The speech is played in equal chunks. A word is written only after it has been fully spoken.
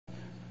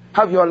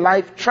have your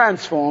life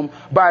transformed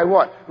by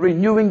what?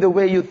 Renewing the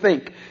way you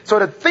think. So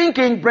the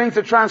thinking brings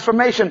the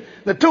transformation.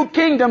 The two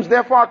kingdoms,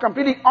 therefore, are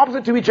completely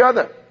opposite to each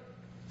other.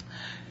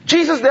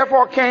 Jesus,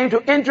 therefore, came to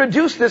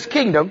introduce this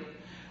kingdom,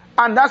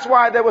 and that's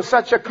why there was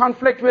such a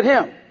conflict with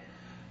him.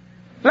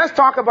 Let's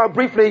talk about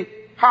briefly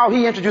how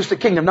he introduced the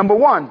kingdom. Number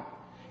one,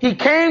 he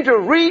came to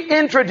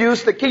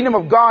reintroduce the kingdom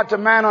of God to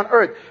man on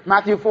earth.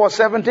 Matthew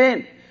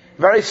 4:17.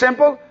 Very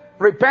simple.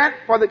 Repent,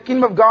 for the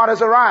kingdom of God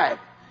has arrived.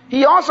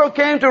 He also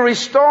came to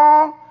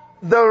restore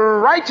the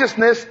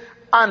righteousness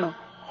and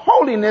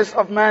holiness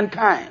of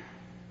mankind.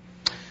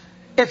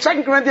 In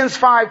 2 Corinthians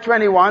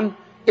 5:21,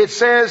 it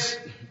says,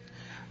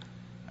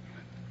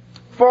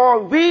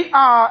 for we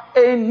are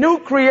a new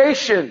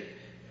creation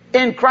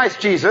in Christ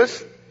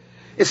Jesus.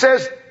 It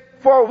says,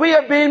 for we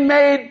have been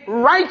made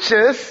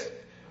righteous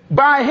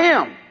by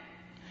him.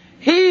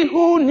 He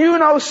who knew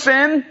no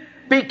sin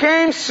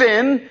became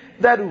sin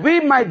that we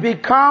might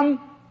become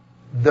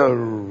the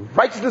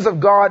righteousness of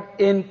God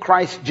in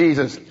Christ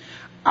Jesus.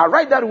 I'll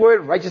write that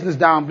word righteousness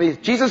down, please.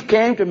 Jesus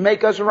came to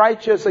make us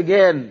righteous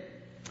again.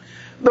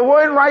 The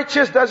word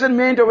righteous doesn't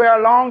mean to wear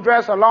a long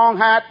dress, a long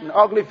hat, an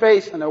ugly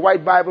face, and a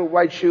white Bible,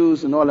 white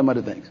shoes, and all them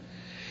other things.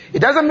 It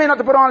doesn't mean not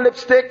to put on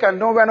lipstick and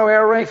don't wear no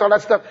earrings, all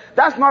that stuff.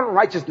 That's not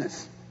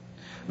righteousness.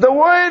 The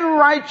word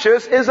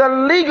righteous is a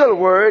legal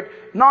word,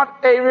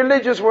 not a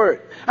religious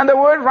word. And the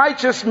word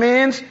righteous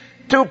means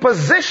to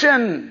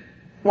position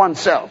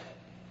oneself.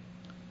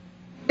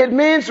 It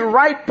means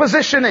right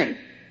positioning.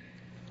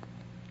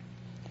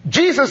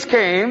 Jesus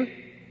came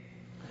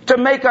to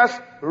make us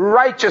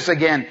righteous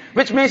again,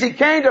 which means he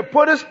came to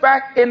put us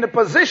back in the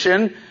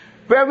position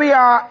where we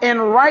are in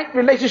right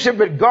relationship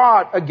with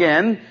God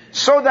again,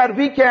 so that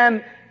we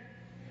can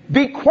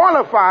be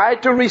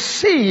qualified to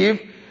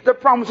receive the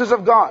promises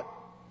of God.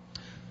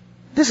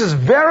 This is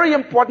very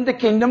important to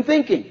kingdom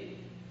thinking.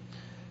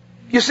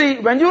 You see,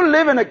 when you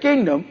live in a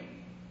kingdom,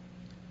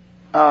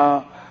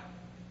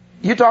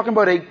 you're talking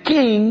about a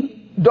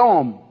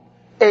kingdom,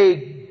 a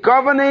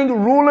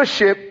governing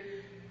rulership,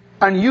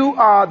 and you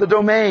are the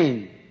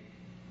domain.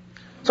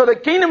 So the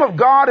kingdom of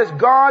God is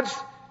God's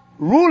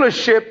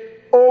rulership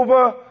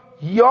over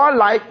your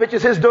life, which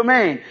is his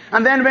domain.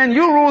 And then when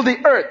you rule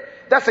the earth,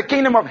 that's the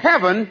kingdom of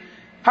heaven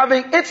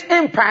having its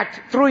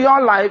impact through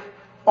your life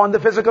on the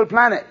physical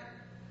planet.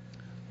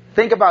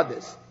 Think about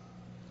this.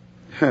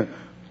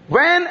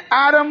 When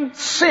Adam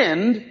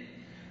sinned,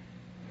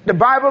 the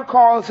Bible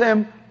calls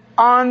him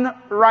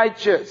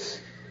unrighteous.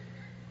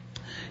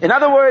 In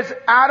other words,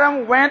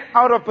 Adam went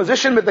out of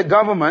position with the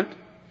government,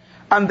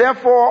 and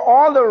therefore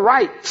all the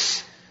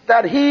rights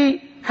that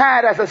he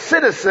had as a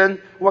citizen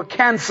were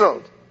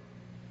canceled.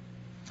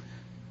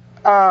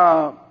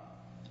 There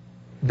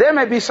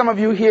may be some of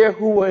you here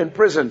who were in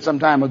prison some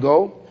time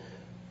ago,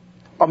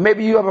 or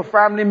maybe you have a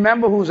family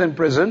member who's in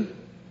prison,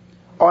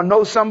 or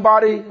know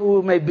somebody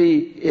who may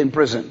be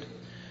imprisoned.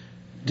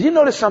 Do you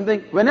notice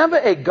something? Whenever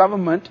a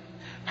government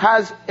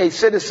has a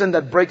citizen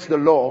that breaks the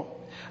law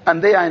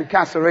and they are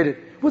incarcerated,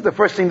 what's the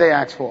first thing they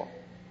ask for?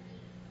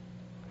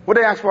 What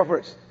do they ask for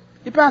first?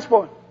 Your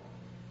passport.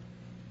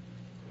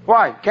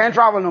 Why? Can't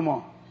travel no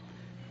more.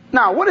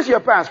 Now, what is your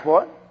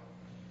passport?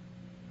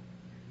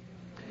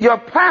 Your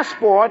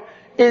passport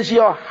is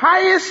your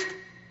highest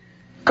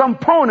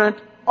component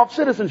of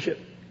citizenship.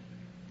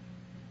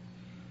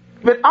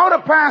 Without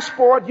a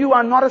passport, you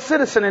are not a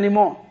citizen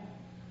anymore.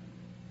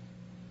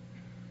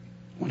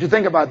 I want you to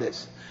think about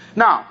this.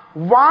 Now,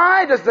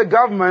 why does the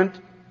government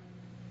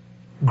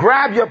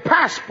grab your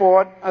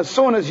passport as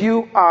soon as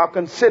you are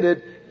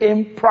considered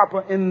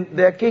improper in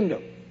their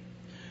kingdom?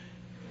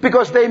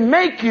 Because they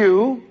make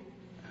you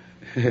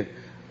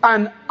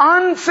an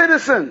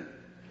uncitizen.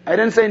 I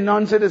didn't say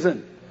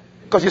non-citizen,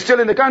 because you're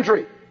still in the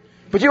country.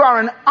 But you are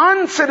an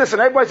uncitizen.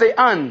 Everybody say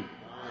un.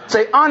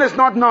 Say un is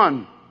not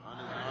none.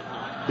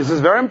 This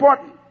is very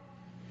important.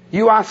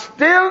 You are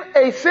still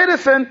a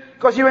citizen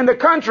because you're in the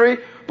country,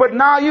 but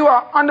now you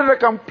are under the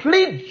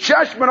complete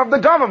judgment of the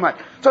government.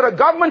 So the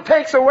government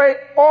takes away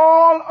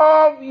all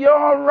of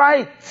your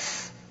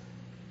rights.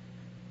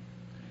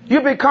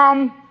 You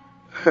become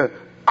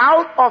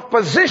out of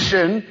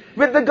position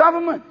with the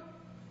government.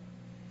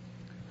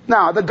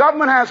 Now, the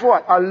government has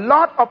what? A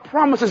lot of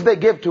promises they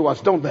give to us,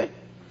 don't they?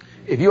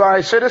 If you are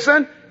a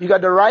citizen, you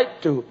got the right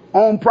to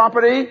own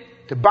property,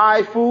 to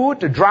buy food,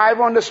 to drive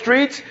on the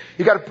streets.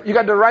 You got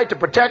the right to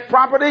protect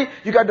property.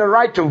 You got the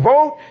right to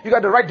vote. You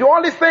got the right to do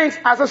all these things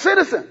as a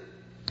citizen.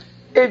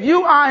 If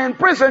you are in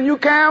prison, you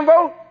can't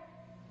vote.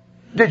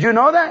 Did you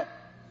know that?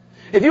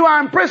 If you are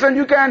in prison,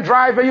 you can't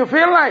drive where you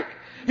feel like.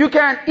 You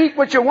can't eat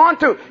what you want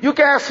to. You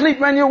can't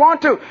sleep when you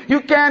want to. You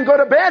can't go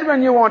to bed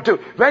when you want to.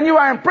 When you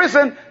are in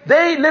prison,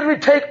 they literally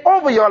take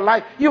over your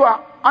life. You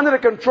are under the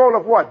control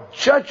of what?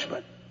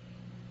 Judgment.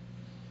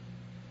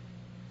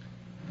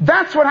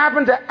 That's what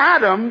happened to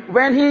Adam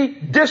when he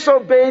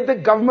disobeyed the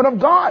government of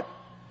God.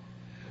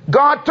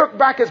 God took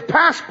back his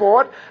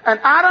passport, and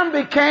Adam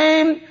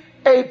became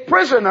a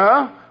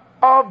prisoner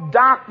of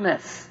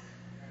darkness.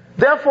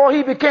 Therefore,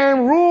 he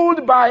became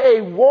ruled by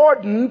a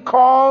warden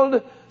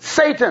called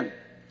Satan.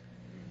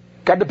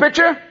 Got the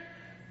picture?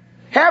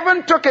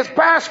 Heaven took his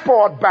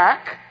passport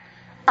back,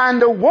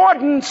 and the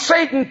warden,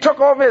 Satan, took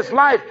over his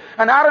life,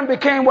 and Adam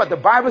became what? The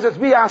Bible says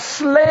we are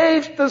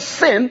slaves to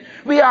sin.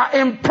 We are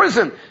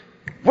imprisoned.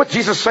 What did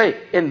Jesus say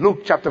in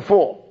Luke chapter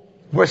 4,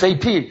 verse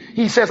 18?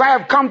 He says, I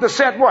have come to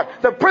set what?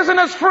 The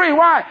prisoners free.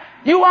 Why?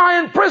 You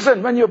are in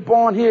prison when you're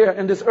born here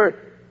in this earth.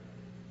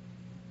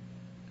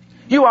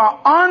 You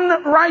are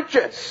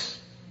unrighteous.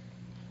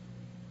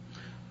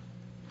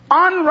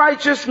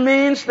 Unrighteous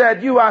means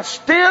that you are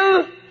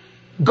still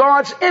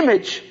God's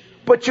image,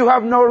 but you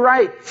have no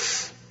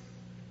rights.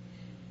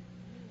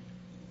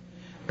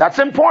 That's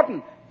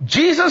important.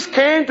 Jesus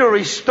came to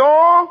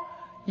restore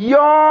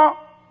your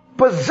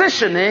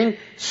positioning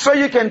so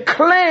you can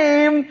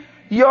claim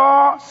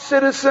your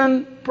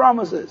citizen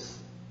promises.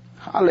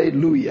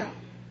 Hallelujah.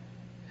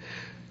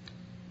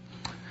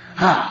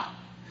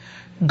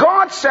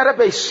 God set up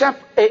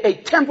a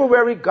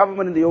temporary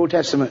government in the Old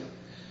Testament.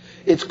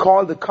 It's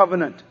called the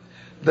covenant.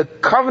 The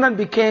covenant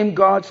became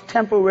God's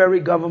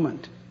temporary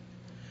government.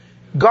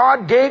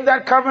 God gave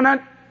that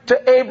covenant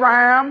to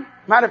Abraham.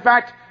 Matter of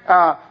fact,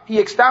 he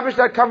established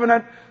that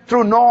covenant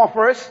through Noah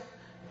first.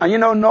 And you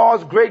know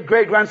Noah's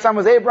great-great-grandson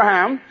was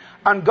Abraham.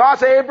 And God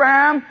said,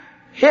 Abraham,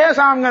 here's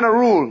how I'm going to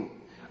rule.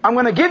 I'm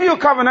going to give you a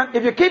covenant.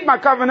 If you keep my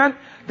covenant,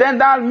 then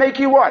that'll make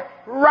you what?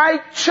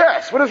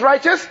 Righteous. What is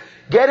righteous?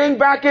 Getting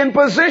back in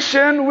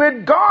position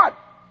with God.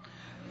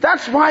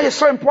 That's why it's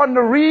so important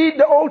to read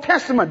the Old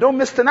Testament. Don't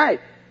miss tonight.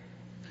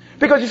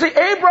 Because you see,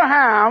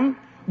 Abraham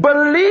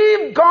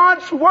believed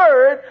God's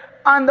word,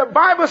 and the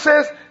Bible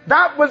says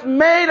that was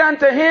made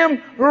unto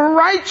him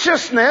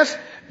righteousness,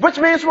 which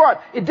means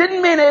what? It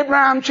didn't mean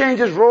Abraham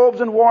changed his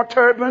robes and wore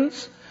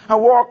turbans and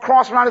wore a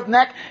cross around his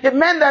neck. It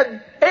meant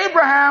that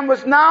Abraham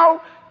was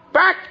now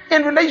back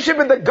in relationship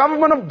with the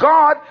government of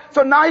God,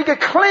 so now he could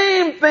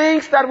claim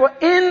things that were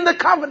in the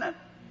covenant.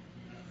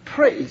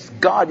 Praise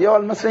God.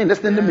 Y'all must be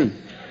listening to me.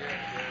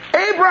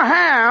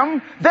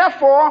 Abraham,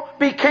 therefore,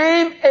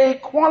 became a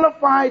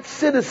qualified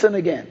citizen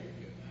again.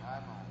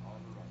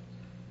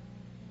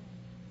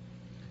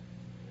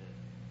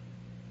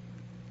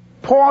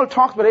 Paul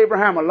talks about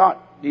Abraham a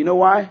lot. Do you know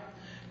why?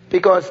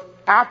 Because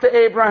after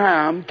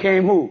Abraham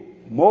came who?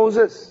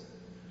 Moses.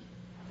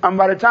 And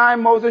by the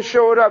time Moses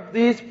showed up,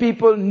 these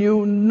people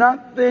knew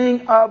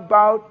nothing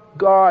about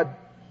God.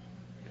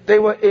 They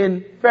were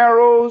in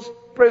Pharaoh's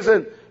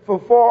prison for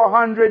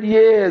 400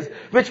 years,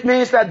 which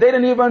means that they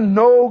didn't even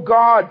know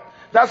God.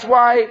 That's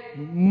why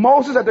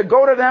Moses had to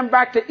go to them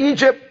back to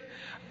Egypt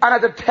and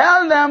had to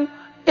tell them,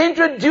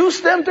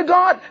 introduce them to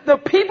God. The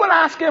people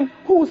asked him,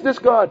 who's this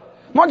God?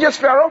 Not just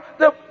Pharaoh,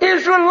 the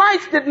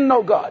Israelites didn't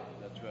know God.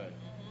 That's right.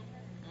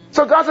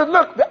 So God said,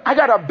 look, I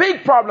got a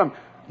big problem.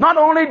 Not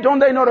only don't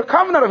they know the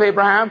covenant of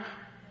Abraham,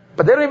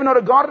 but they don't even know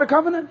the God of the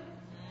covenant.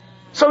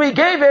 So he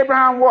gave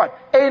Abraham what?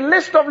 A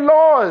list of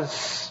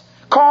laws.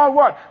 Called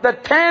what? The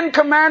 10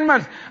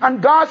 Commandments.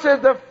 And God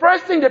says the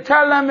first thing to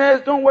tell them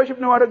is don't worship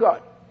no other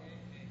God.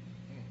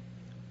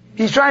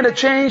 He's trying to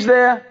change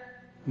their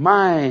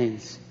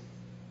minds.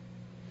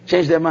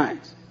 Change their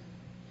minds.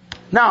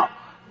 Now,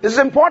 this is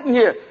important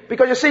here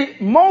because you see,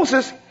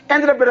 Moses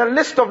ended up with a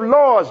list of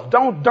laws.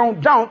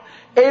 Don't.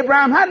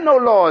 Abraham had no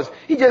laws.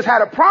 He just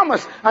had a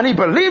promise and he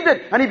believed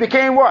it and he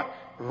became what?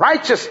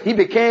 Righteous. He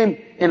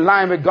became in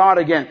line with God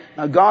again.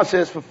 Now God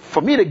says,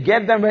 for me to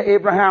get them where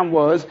Abraham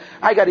was,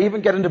 I got to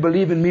even get them to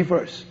believe in me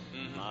first.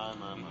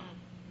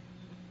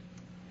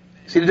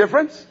 See the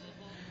difference?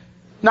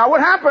 Now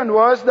what happened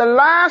was the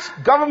last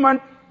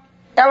government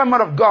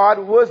element of God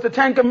was the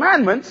 10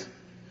 Commandments.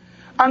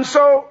 And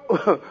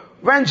so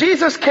when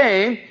Jesus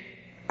came,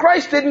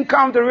 Christ didn't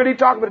come to really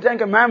talk about the 10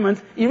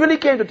 Commandments. He really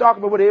came to talk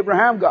about what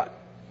Abraham got.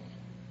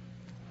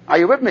 Are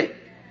you with me?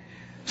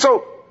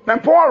 So when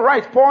Paul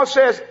writes, Paul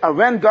says,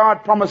 when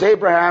God promised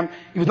Abraham,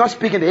 he was not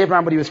speaking to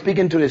Abraham, but he was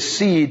speaking to his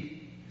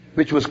seed,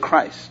 which was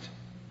Christ,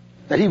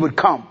 that he would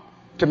come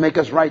to make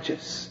us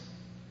righteous.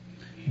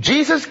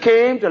 Jesus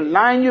came to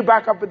line you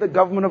back up with the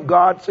government of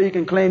God so you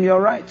can claim your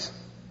rights.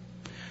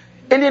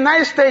 In the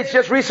United States,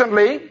 just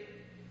recently,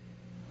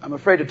 I'm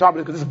afraid to talk about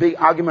this because this is a big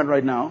argument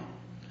right now,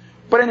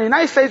 but in the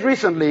United States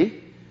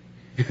recently,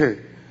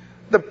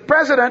 the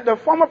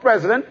former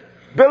president,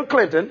 Bill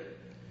Clinton,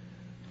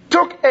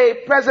 took a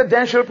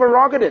presidential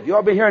prerogative. You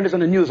all been hearing this on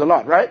the news a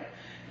lot, right?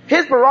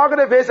 His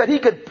prerogative is that he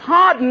could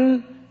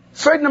pardon a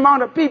certain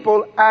amount of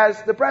people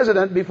as the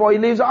president before he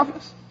leaves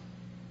office.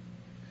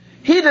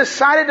 He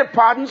decided to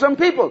pardon some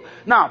people.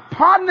 Now,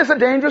 pardon is a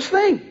dangerous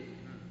thing.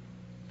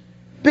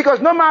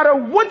 Because no matter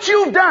what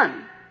you've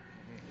done,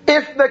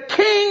 if the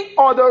king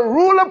or the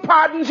ruler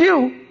pardons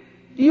you,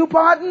 you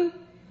pardon.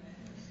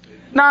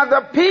 Now,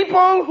 the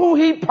people who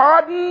he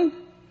pardoned,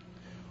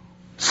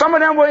 some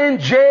of them were in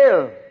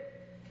jail.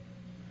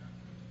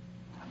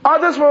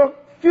 Others were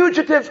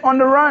fugitives on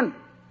the run.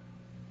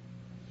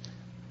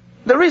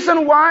 The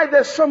reason why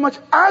there's so much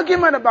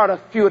argument about a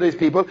few of these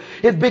people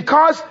is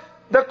because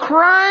the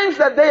crimes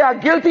that they are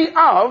guilty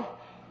of,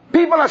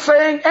 people are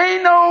saying,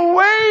 ain't no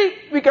way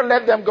we can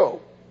let them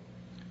go.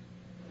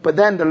 But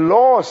then the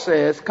law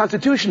says,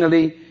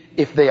 constitutionally,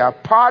 If they are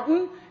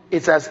pardoned,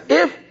 it's as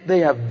if they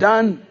have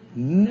done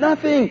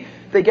nothing.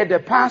 They get their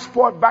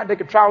passport back. They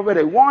can travel where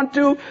they want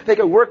to. They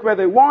can work where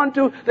they want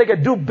to. They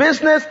can do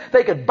business.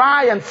 They can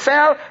buy and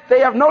sell. They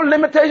have no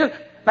limitations.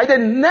 Like they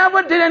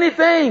never did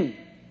anything.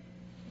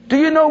 Do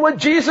you know what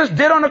Jesus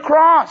did on the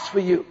cross for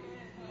you?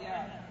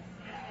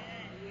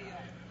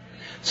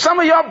 Some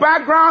of your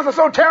backgrounds are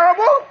so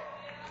terrible.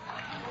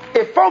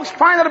 If folks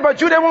find out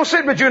about you, they won't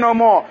sit with you no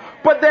more.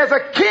 But there's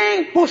a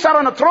king who sat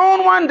on a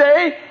throne one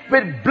day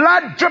with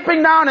blood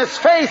dripping down his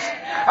face,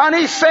 and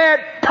he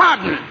said,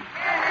 pardon.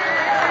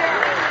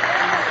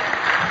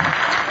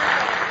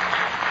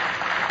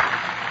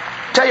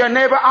 Tell your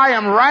neighbor, I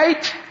am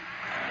right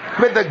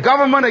with the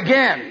government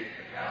again.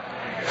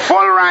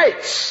 Full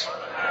rights.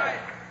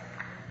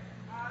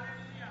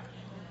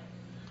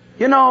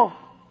 You know,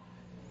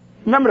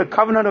 remember the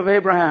covenant of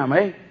Abraham,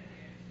 eh?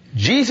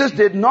 Jesus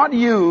did not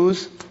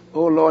use,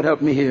 oh Lord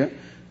help me here,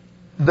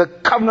 the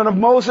covenant of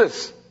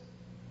Moses.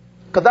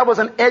 Because that was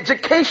an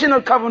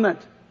educational covenant.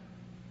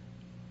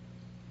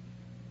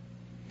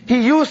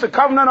 He used the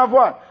covenant of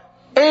what?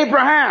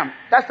 Abraham.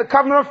 That's the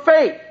covenant of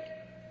faith.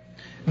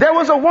 There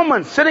was a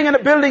woman sitting in a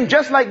building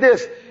just like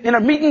this, in a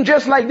meeting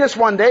just like this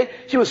one day.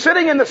 She was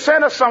sitting in the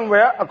center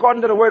somewhere,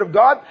 according to the word of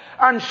God,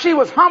 and she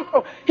was humped.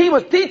 He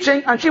was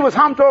teaching, and she was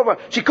humped over.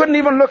 She couldn't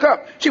even look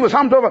up. She was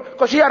humped over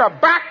because she had a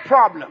back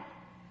problem.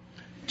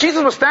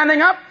 Jesus was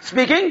standing up,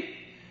 speaking,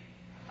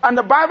 and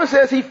the Bible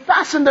says he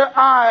fastened her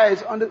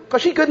eyes on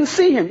because she couldn't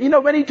see him. You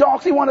know, when he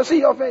talks, he wants to see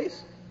your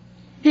face.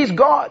 He's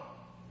God.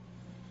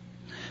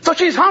 So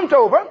she's humped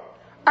over,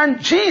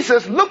 and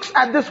Jesus looks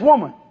at this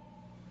woman.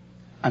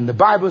 And the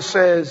Bible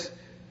says,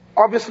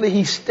 obviously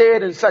he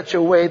stared in such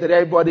a way that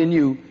everybody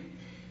knew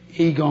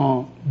he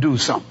gonna do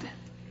something.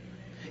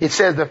 It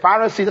says the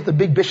Pharisees, that's the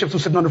big bishops who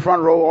sit on the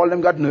front row, all of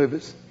them got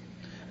nervous.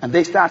 And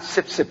they start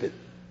sipping.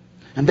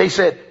 And they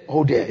said,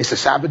 oh dear, it's the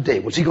Sabbath day.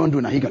 What's he gonna do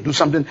now? He gonna do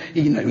something.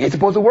 He ain't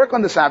supposed to work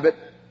on the Sabbath.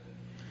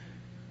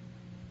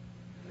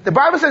 The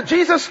Bible says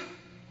Jesus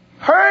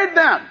heard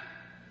them.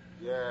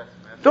 Yes,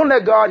 don't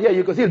let God hear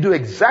you, because he'll do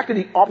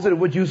exactly the opposite of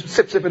what you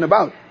sipping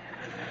about.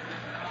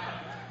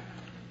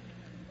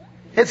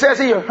 It says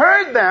he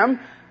heard them,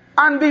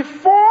 and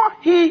before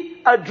he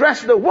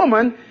addressed the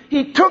woman,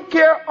 he took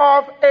care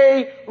of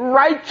a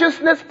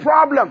righteousness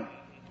problem.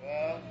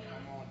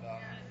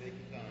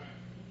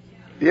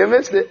 You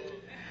missed it.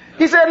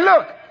 He said,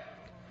 look,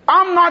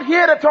 I'm not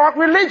here to talk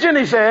religion,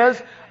 he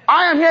says.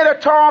 I am here to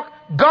talk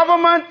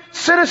government,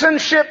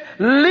 citizenship,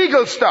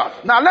 legal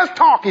stuff. Now let's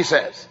talk, he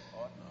says.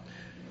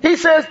 He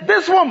says,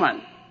 this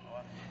woman,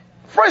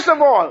 first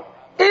of all,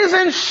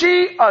 isn't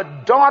she a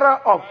daughter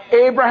of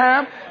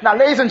Abraham? Now,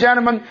 ladies and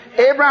gentlemen,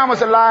 Abraham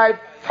was alive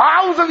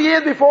thousands of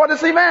years before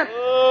this event.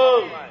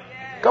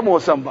 Come on,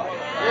 somebody.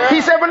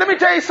 He said, but let me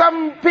tell you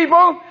something,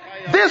 people.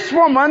 This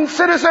woman's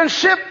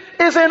citizenship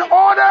is in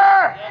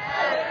order.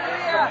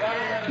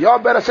 Y'all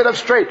better sit up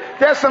straight.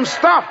 There's some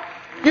stuff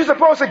you're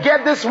supposed to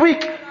get this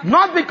week,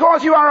 not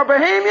because you are a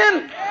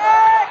Bahamian.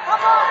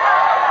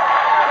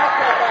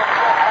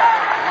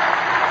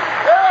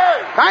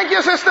 Thank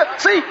you, sister.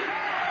 See,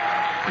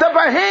 the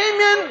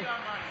Bahamian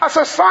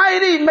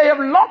society may have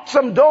locked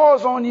some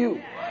doors on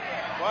you.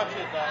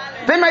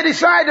 They may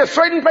decide there's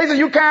certain places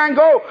you can't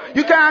go.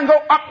 You can't go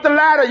up the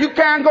ladder. You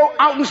can't go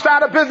out and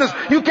start a business.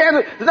 You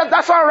can't.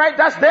 That's all right.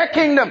 That's their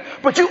kingdom.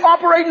 But you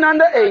operating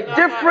under a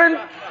different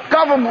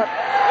government.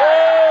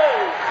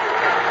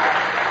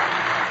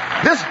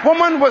 This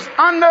woman was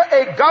under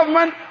a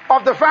government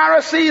of the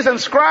Pharisees and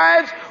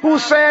scribes who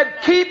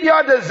said, keep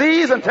your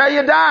disease until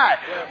you die.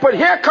 But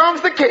here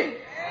comes the king.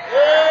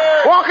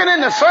 Walking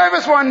in the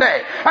service one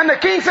day, and the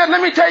king said,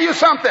 let me tell you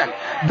something.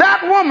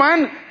 That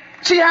woman,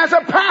 she has a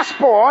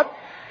passport,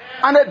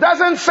 and it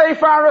doesn't say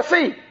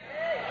Pharisee.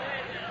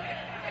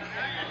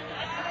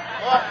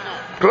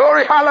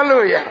 Glory,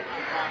 hallelujah.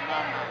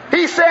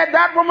 He said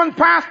that woman's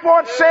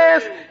passport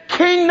says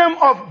Kingdom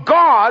of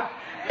God,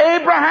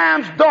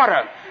 Abraham's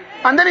daughter.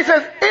 And then he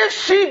says, if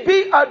she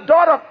be a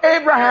daughter of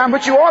Abraham,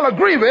 which you all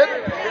agree with,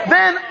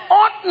 then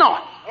ought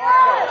not.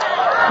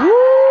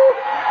 Woo.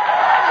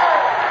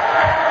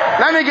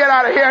 Let me get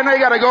out of here. I know you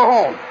got to go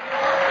home.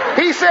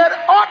 He said,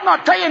 ought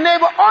not. Tell your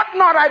neighbor, ought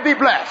not I be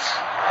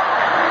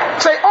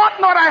blessed. Say, ought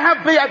not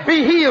I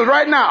be healed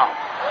right now.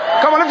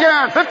 Come on, lift your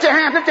hands. Lift your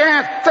hands. Lift your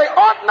hands. Say,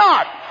 ought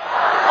not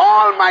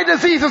all my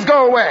diseases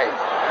go away.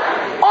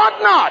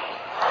 Ought not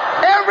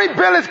every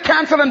bill is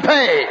canceled and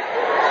paid.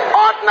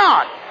 Ought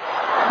not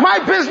my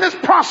business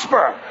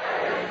prosper.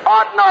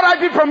 Ought not I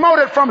be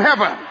promoted from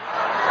heaven.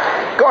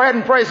 Go ahead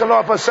and praise the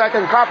Lord for a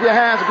second. Clap your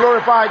hands.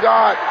 Glorify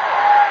God.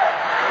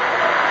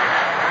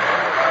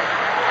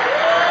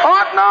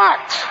 Ought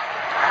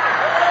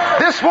not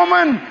this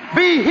woman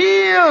be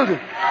healed?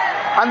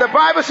 And the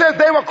Bible says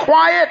they were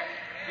quiet.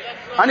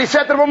 And he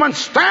said to the woman,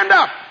 stand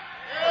up.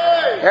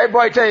 Hey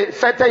boy,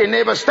 tell your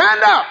neighbor,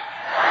 stand up.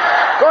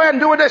 Go ahead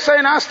and do what they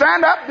say now.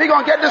 Stand up. We're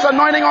going to get this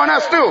anointing on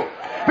us too.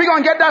 We're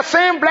going to get that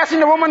same blessing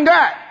the woman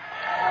got.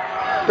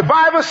 The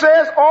Bible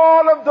says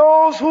all of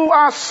those who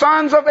are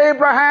sons of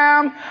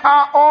Abraham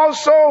are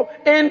also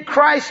in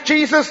Christ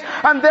Jesus,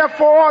 and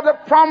therefore the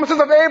promises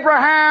of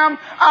Abraham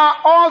are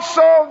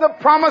also the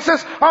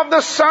promises of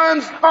the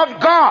sons of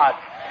God.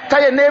 Tell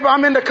your neighbor,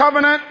 I'm in the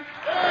covenant.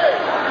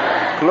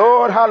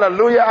 Lord,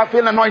 hallelujah. I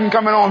feel anointing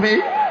coming on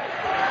me.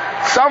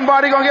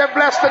 Somebody gonna get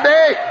blessed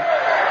today.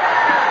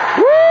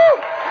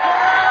 Woo!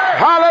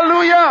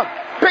 Hallelujah.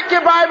 Pick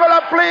your Bible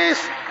up,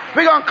 please.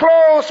 We're gonna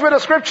close with a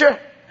scripture.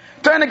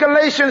 Turn to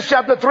Galatians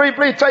chapter 3.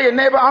 Please tell your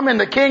neighbor, I'm in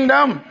the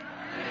kingdom.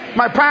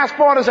 My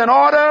passport is in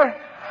order.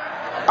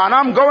 And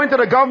I'm going to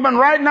the government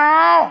right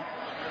now.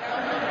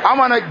 I'm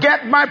going to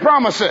get my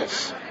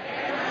promises.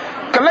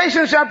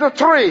 Galatians chapter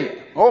 3.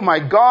 Oh my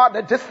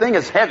God, this thing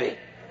is heavy.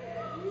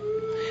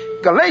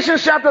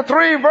 Galatians chapter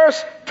 3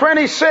 verse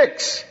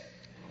 26.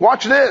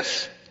 Watch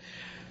this.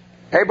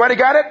 Everybody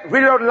got it?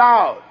 Read it out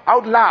loud.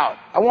 Out loud.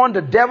 I want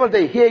the devil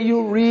to hear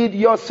you read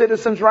your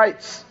citizens'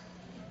 rights.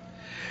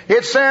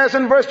 It says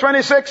in verse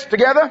 26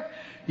 together,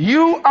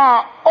 you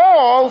are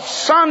all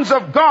sons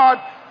of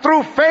God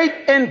through faith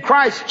in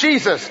Christ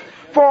Jesus.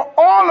 For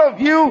all of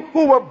you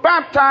who were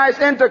baptized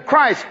into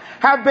Christ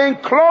have been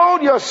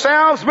clothed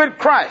yourselves with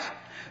Christ.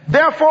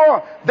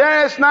 Therefore,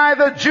 there is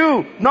neither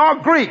Jew nor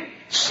Greek,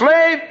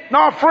 slave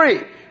nor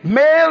free,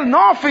 male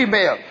nor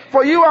female,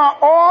 for you are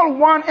all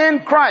one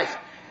in Christ.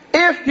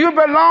 If you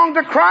belong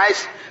to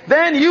Christ,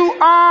 then you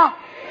are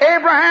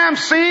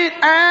Abraham's seed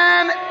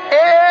and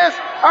is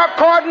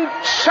according.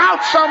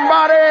 Shout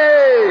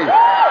somebody.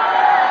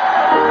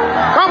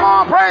 Come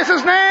on, praise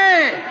his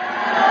name.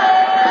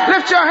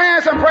 Lift your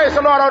hands and praise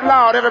the Lord out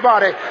loud,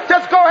 everybody.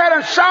 Just go ahead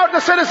and shout the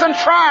citizen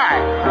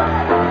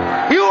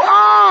tribe. You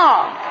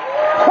are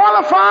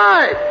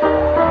qualified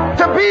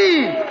to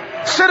be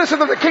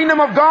citizens of the kingdom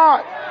of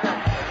God.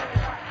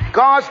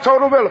 God's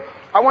total will.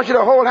 I want you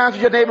to hold hands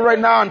with your neighbor right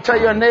now and tell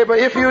your neighbor,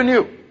 if you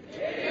knew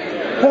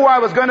who I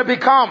was going to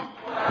become,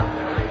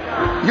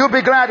 you'll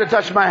be glad to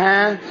touch my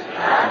hand.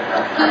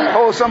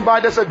 Oh,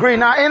 somebody disagree.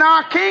 Now, in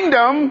our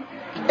kingdom,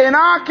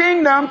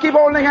 keep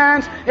holding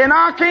hands. In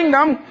our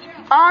kingdom,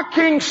 our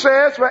king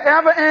says,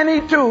 wherever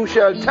any two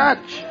shall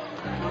touch,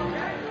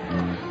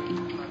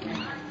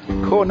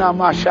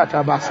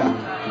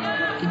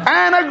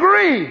 and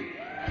agree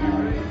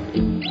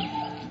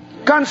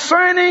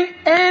concerning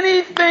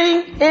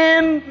anything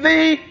in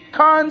the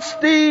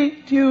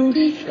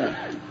Constitution,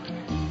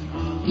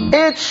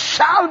 it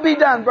shall be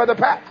done, Brother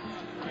Pat.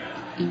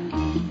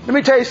 Let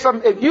me tell you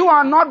something. If you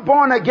are not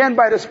born again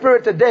by the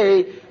Spirit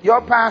today,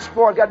 your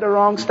passport got the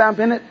wrong stamp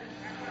in it.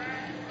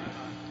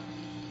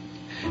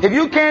 If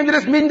you came to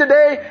this meeting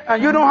today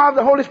and you don't have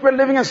the Holy Spirit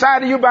living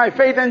inside of you by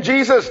faith in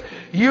Jesus,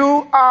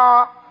 you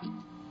are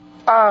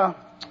an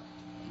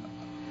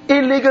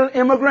illegal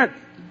immigrant.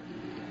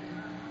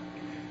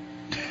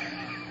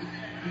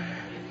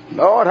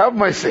 Lord have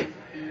mercy.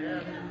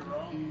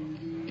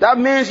 That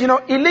means,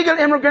 illegal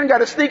immigrant got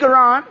to sneak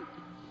around,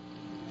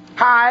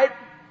 hide.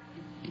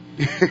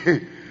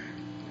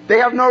 They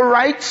have no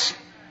rights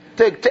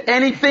to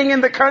anything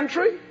in the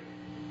country.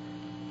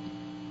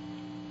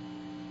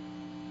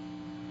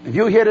 If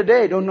you're here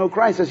today, don't know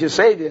Christ as your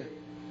Savior,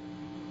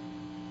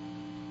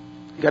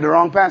 you got the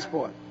wrong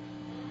passport.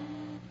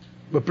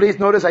 But please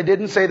notice I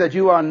didn't say that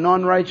you are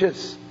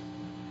non-righteous.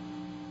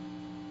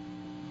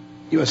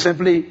 You are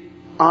simply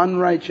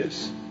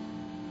unrighteous.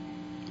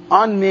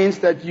 Un means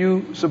that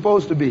you're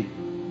supposed to be.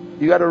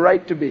 You got a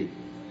right to be.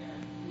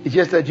 It's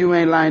just that you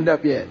ain't lined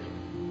up yet.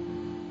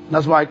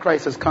 That's why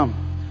Christ has come.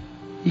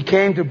 He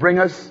came to bring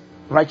us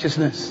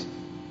righteousness.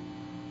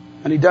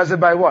 And he does it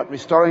by what?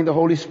 Restoring the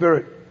Holy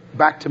Spirit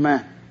back to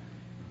man.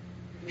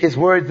 His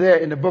word there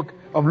in the book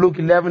of Luke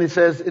 11, he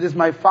says, it is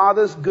my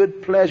Father's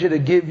good pleasure to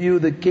give you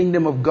the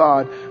kingdom of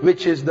God,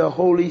 which is the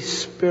Holy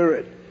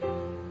Spirit.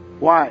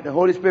 Why? The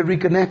Holy Spirit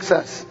reconnects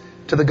us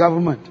to the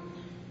government.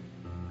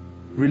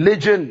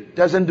 Religion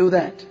doesn't do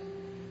that.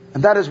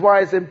 And that is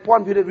why it's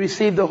important for you to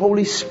receive the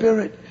Holy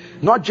Spirit.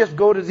 Not just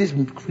go to these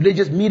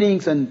religious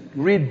meetings and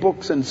read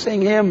books and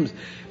sing hymns.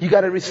 You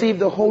got to receive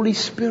the Holy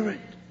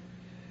Spirit.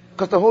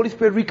 Because the Holy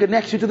Spirit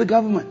reconnects you to the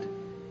government.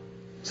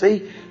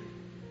 See?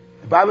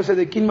 The Bible says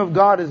the kingdom of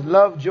God is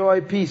love, joy,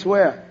 peace.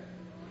 Where?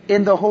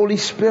 In the Holy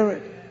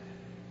Spirit.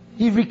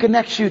 He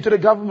reconnects you to the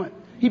government.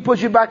 He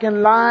puts you back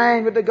in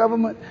line with the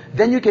government.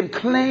 Then you can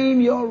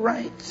claim your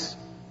rights.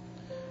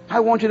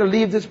 I want you to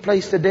leave this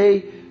place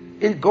today.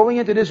 Going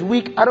into this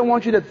week, I don't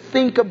want you to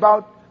think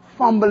about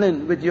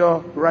fumbling with your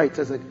rights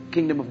as a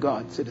kingdom of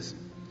God citizen.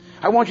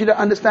 I want you to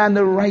understand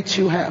the rights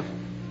you have.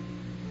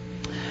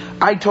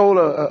 I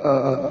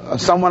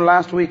told someone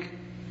last week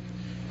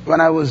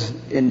when I was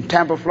in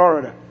Tampa,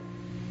 Florida.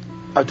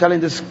 I was telling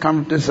this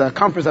conference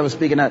I was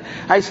speaking at.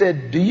 I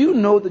said, do you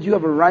know that you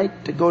have a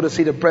right to go to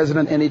see the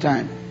president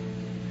anytime?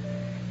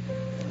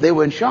 They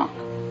were in shock.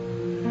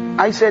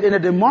 I said, in a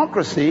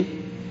democracy,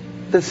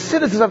 the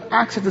citizens have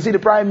access to see the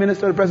prime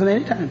minister or the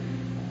president anytime.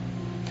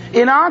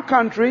 In our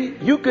country,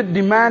 you could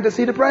demand to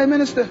see the prime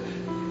minister.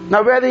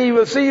 Now, whether he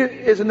will see you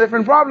is a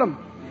different problem.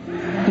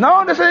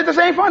 No, this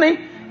ain't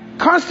funny.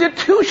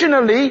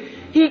 Constitutionally,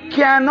 he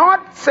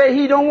cannot say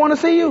he don't want to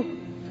see you.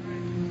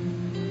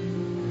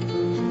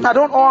 Now,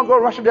 don't all go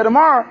rush up there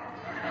tomorrow.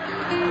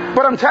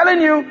 But I'm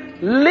telling you,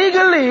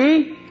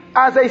 legally,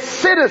 as a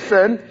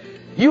citizen,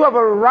 you have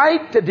a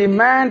right to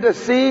demand to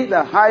see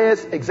the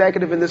highest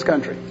executive in this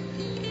country.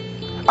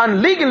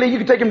 And legally, you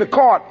can take him to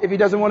court if he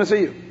doesn't want to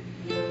see you.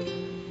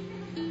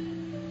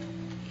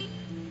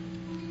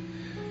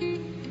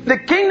 The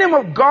kingdom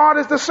of God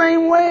is the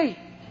same way.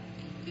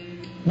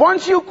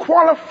 Once you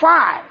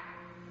qualify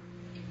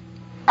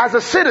as a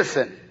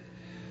citizen,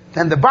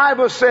 then the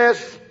Bible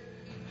says,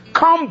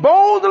 come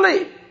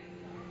boldly.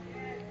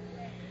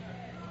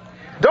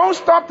 Don't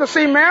stop to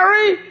see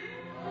Mary.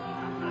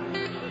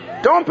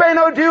 Don't pay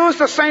no dues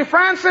to St.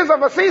 Francis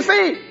of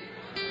Assisi.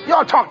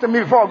 Y'all talk to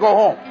me before I go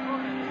home.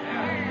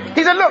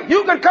 He said, look,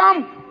 you can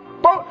come,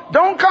 but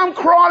don't come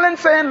crawling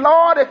saying,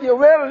 Lord, if you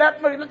will,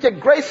 let your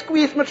grace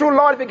squeeze me through,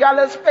 Lord, if you got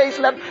a little space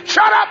left.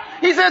 Shut up.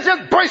 He says,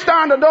 just burst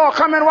down the door,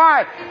 come in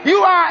wide. You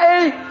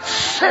are a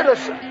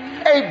citizen,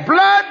 a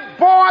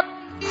blood-bought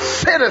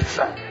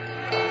citizen.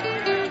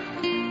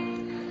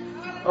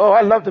 Oh,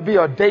 I love to be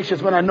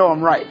audacious when I know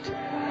I'm right.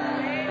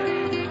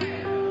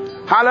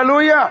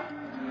 Hallelujah.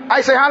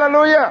 I say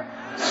hallelujah.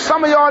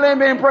 Some of y'all ain't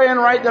been praying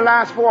right the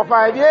last 4 or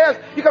 5 years.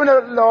 You come to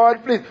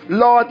Lord, please.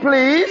 Lord,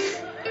 please.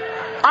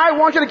 I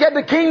want you to get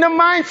the kingdom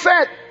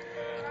mindset.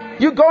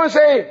 You go and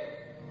say,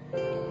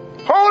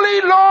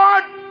 Holy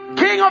Lord,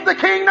 King of the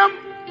kingdom,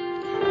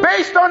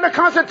 based on the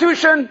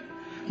Constitution,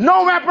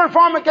 no weapon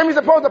formed against me is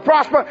supposed to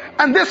prosper,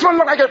 and this one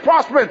look like it's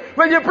prospering.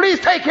 Will you please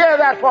take care of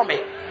that for me?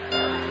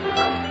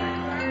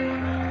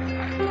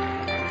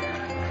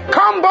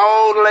 Come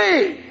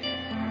boldly.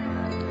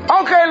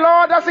 Okay,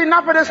 Lord, that's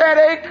enough of this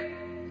headache.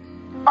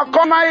 I'll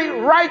call my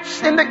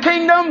rights in the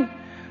kingdom.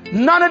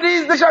 None of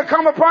these shall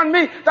come upon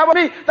me.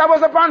 That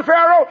was upon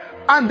Pharaoh,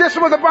 and this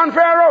was upon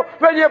Pharaoh.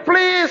 Will you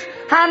please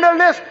handle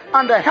this?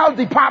 And the health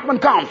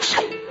department comes.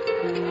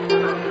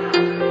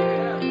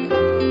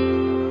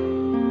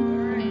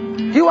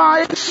 You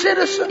are a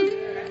citizen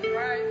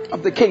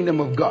of the kingdom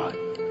of God.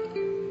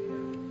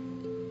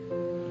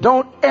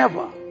 Don't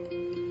ever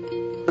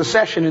a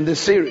session in this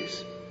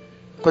series,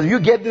 because if you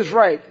get this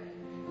right,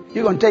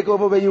 you're going to take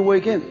over where you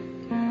work in.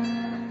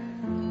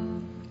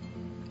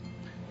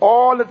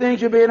 All the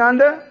things you've been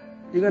under,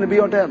 you're going to be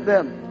on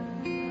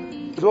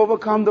them. To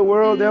overcome the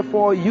world,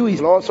 therefore you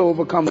will also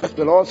overcome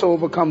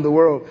the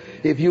world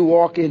if you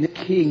walk in the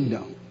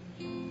kingdom.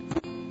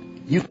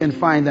 You can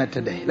find that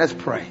today. Let's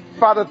pray.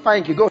 Father,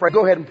 thank you. Go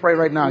ahead and pray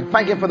right now.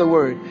 Thank you for the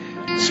word.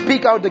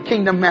 Speak out the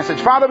kingdom message.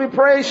 Father, we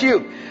praise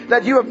you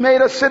that you have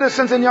made us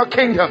citizens in your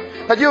kingdom,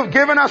 that you have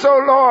given us,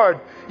 oh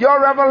Lord,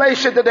 your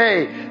revelation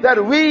today,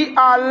 that we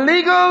are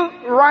legal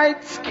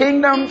rights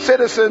kingdom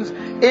citizens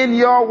in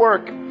your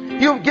work.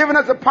 You've given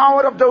us the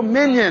power of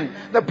dominion,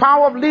 the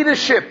power of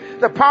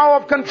leadership, the power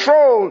of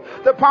control,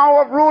 the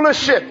power of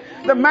rulership,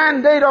 the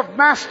mandate of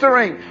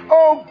mastering.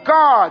 Oh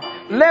God,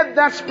 let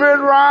that spirit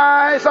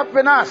rise up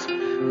in us.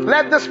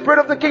 Let the spirit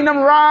of the kingdom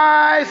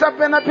rise up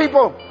in the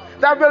people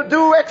that will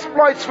do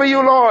exploits for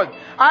you, Lord.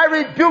 I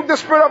rebuke the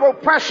spirit of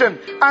oppression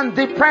and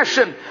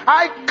depression.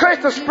 I curse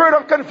the spirit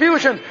of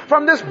confusion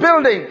from this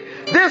building.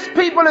 This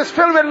people is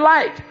filled with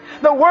light.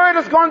 The word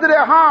has gone to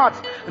their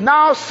hearts.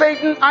 Now,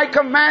 Satan, I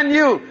command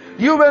you,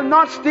 you will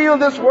not steal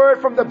this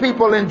word from the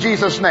people in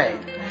Jesus' name.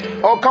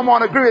 Oh, come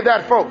on, agree with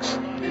that, folks.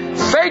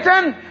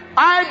 Satan,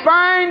 I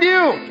bind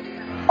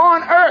you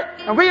on earth,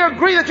 and we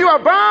agree that you are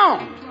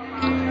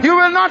bound. You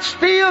will not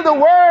steal the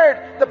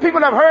word the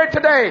people have heard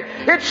today.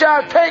 It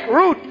shall take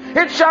root.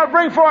 It shall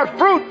bring forth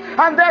fruit,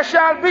 and there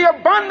shall be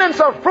abundance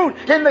of fruit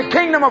in the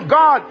kingdom of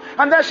God,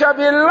 and there shall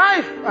be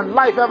life and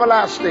life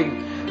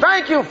everlasting.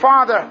 Thank you,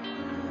 Father,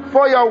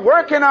 for your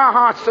work in our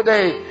hearts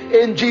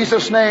today. In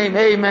Jesus' name,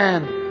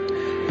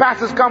 amen.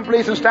 Pastors, come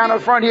please and stand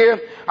up front here.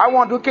 I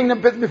want to do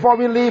kingdom business before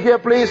we leave here,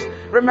 please.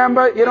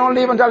 Remember, you don't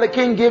leave until the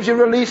king gives you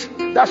release.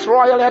 That's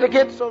royal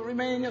etiquette, so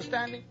remain in your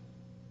standing.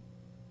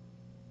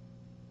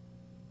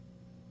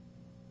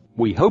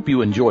 We hope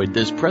you enjoyed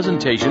this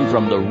presentation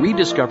from the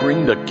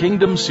Rediscovering the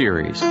Kingdom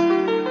series.